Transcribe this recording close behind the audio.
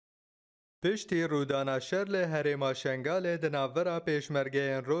پشتی رودانا شر لی هرما شنگاله د ناورا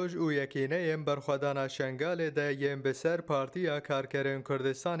پیشمرگین روژ و یکینهیم برخودانا شنگاله ده یم بسر پارتیا کارکرین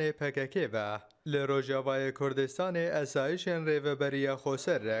کردستان پککی و لروجاوای کردستان اسایشن ریوبریا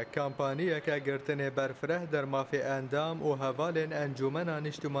خوسر کمپانیا که گرتن برفره در مافی اندام و حوالن انجمن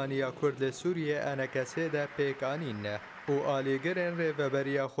اجتماعی کرد سوریه ENKSê ده پیکانین و alîgirên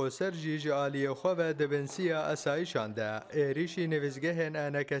rêveberiya Xweser jî ji aliyê xwe ve di binsiya asayişan de êrîşî nivîsgehên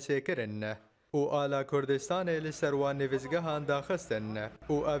ENKSê kirin û ala Kurdistanê li ser wan nivîsgehan daxistin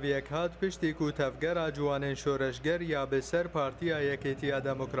û ev yek hat piştî ku tevgera ciwanên şoreşger ya bi ser Partiya Yekîtiya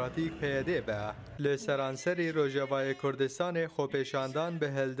Demokratîk PYDê be. Li seranserî Rojavayê Kurdistanê xwepêşandan bi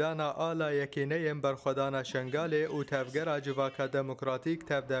hildana ala yekîneyên berxwedana Şingalê û tevgera civaka demokratîk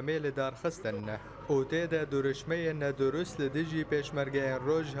tevdemê li darxistin û tê de duruşmeyên nedurust li dijî pêşmergeyên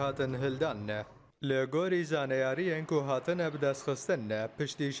roj hatin hildan. Li gorî zaneyariyên ku hatine bidestxistin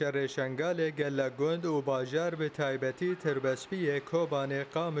piştî şerê Şingalê gelek gund û bajar bi taybetî Tirbespiyê, Kobanê,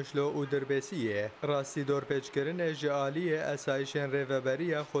 Qamişlo û Dirbêsiyê rastî dorpêçkirinê ji aliyê esayişên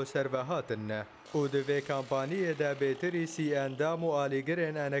rêveberiya Xweser ve hatin û di vê kampaniyê de bêtirî sî endam û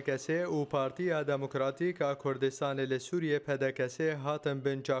alîgirên ENKSê û Partiya Demokratîk a Kurdistanê li Sûriyê PDKSê hatin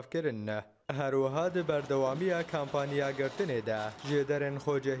binçavkirin. Herwiha di berdewamiya kampanya girtinê de ji derên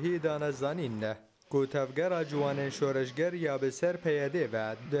xwecehî dane zanîn ku tevgera ciwanên şoreşger ya bi ser PYDê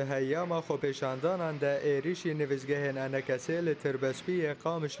ve di heyama xwepêşandanan de êrîşî nivîsgehên ENKSê li Tirbespiyê,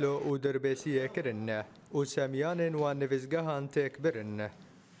 Qamişlo û Dirbêsiyê kirin û semyanên wan nivîsgehan têk birin.